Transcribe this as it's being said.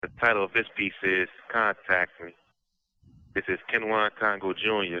The title of this piece is Contact Me. This is Kenwan Congo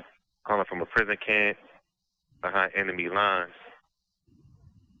Jr. calling from a prison camp behind enemy lines.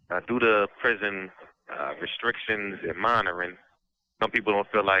 Due to prison restrictions and monitoring, some people don't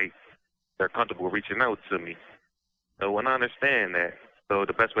feel like they're comfortable reaching out to me. So when I understand that, so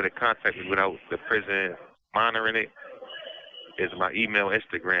the best way to contact me without the prison monitoring it is my email,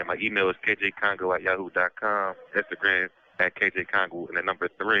 Instagram. My email is kjcongo@yahoo.com. Instagram at kjcongo and the number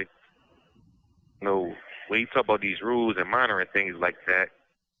 3. When you talk about these rules and monitoring things like that,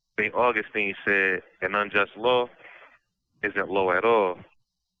 St. Augustine said an unjust law isn't law at all.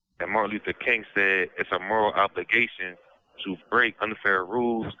 And Martin Luther King said it's a moral obligation to break unfair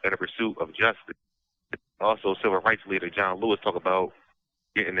rules in the pursuit of justice. Also, civil rights leader John Lewis talked about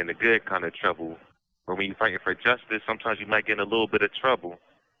getting in a good kind of trouble. But when you're fighting for justice, sometimes you might get in a little bit of trouble.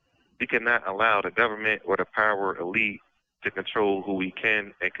 We cannot allow the government or the power elite to control who we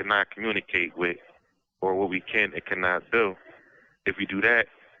can and cannot communicate with, or what we can and cannot do. If we do that,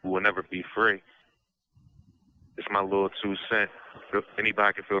 we will never be free. It's my little 2 cents.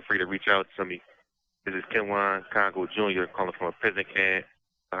 Anybody can feel free to reach out to me. This is Kenwan Congo Jr. calling from a prison camp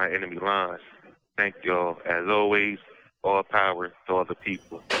behind enemy lines. Thank y'all. As always, all power to all the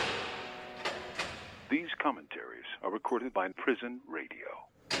people. These commentaries are recorded by Prison Radio.